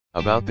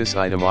About this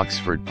item: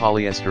 Oxford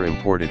polyester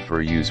imported for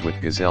use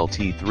with Gazelle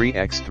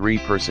T3X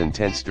 3%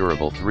 tense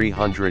durable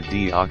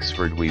 300D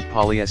Oxford weave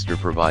polyester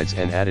provides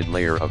an added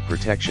layer of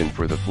protection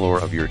for the floor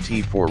of your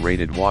T4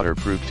 rated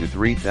waterproof to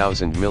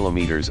 3000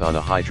 mm on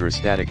a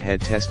hydrostatic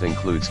head. Test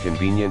includes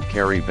convenient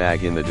carry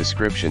bag in the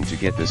description to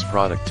get this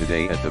product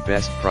today at the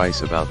best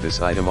price. About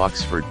this item: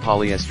 Oxford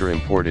polyester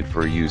imported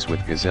for use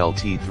with Gazelle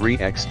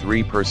T3X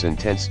 3%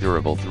 tense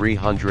durable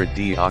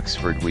 300D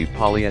Oxford weave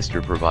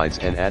polyester provides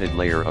an added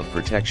layer of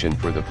protection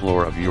for the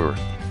floor of your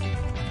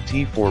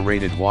T4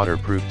 rated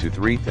waterproof to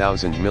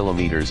 3000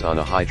 mm on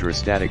a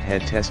hydrostatic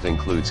head. Test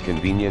includes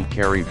convenient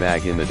carry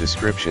bag in the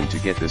description to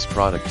get this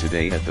product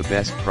today at the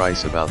best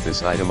price. About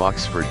this item: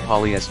 Oxford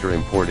polyester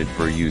imported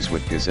for use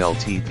with Gazelle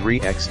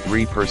T3X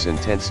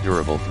 3% tense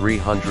durable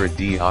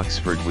 300D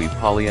Oxford weave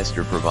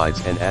polyester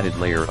provides an added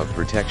layer of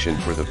protection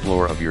for the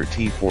floor of your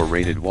T4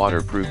 rated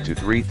waterproof to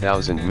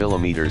 3000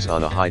 mm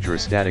on a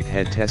hydrostatic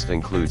head. Test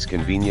includes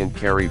convenient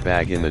carry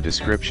bag in the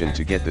description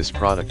to get this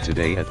product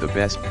today at the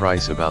best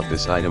price. About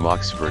this item: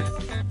 Oxford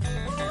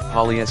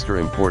polyester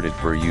imported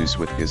for use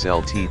with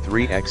Gazelle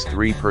T3X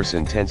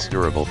 3% tense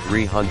durable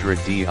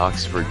 300D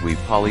Oxford weave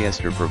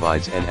polyester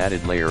provides an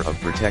added layer of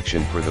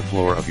protection for the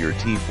floor of your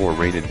T4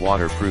 rated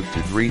waterproof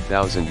to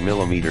 3000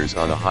 mm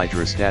on a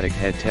hydrostatic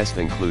head. Test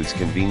includes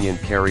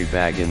convenient carry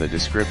bag in the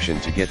description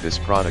to get this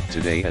product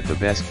today at the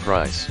best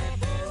price.